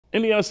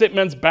Indiana State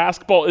men's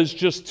basketball is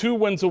just 2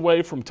 wins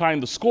away from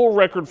tying the school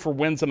record for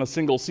wins in a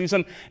single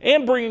season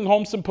and bringing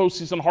home some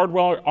postseason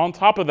hardware on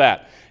top of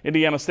that.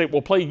 Indiana State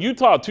will play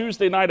Utah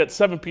Tuesday night at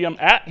 7 p.m.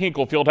 at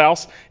Hinkle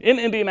Fieldhouse in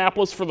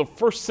Indianapolis for the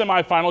first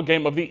semifinal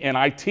game of the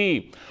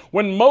NIT.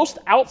 When most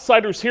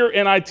outsiders hear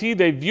NIT,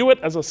 they view it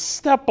as a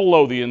step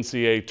below the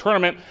NCAA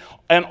Tournament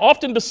and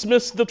often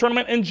dismiss the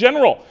tournament in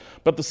general.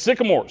 But the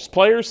Sycamores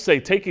players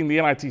say taking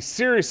the NIT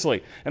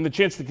seriously and the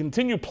chance to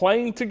continue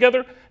playing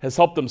together has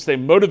helped them stay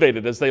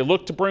motivated as they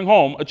look to bring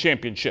home a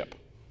championship.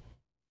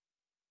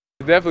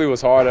 It definitely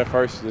was hard at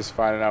first, just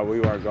finding out we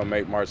weren't going to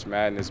make March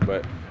Madness,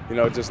 but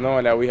just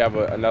knowing that we have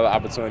another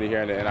opportunity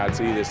here in the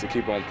NIT just to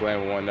keep on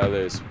playing with one another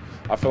is,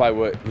 I feel like,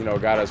 what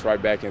got us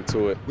right back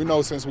into it. We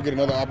know since we get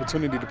another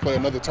opportunity to play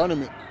another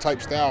tournament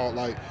type style,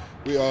 like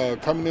we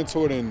coming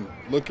into it and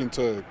looking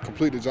to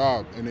complete the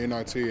job in the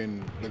NIT,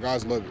 and the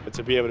guys love it.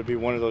 To be able to be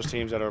one of those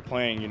teams that are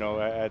playing,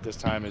 at this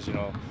time is,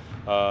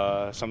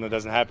 something that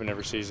doesn't happen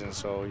every season.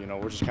 So,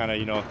 we're just kind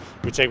of,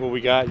 we take what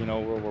we got.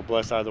 We're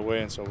blessed out of the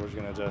way, and so we're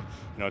going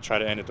to, try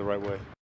to end it the right way.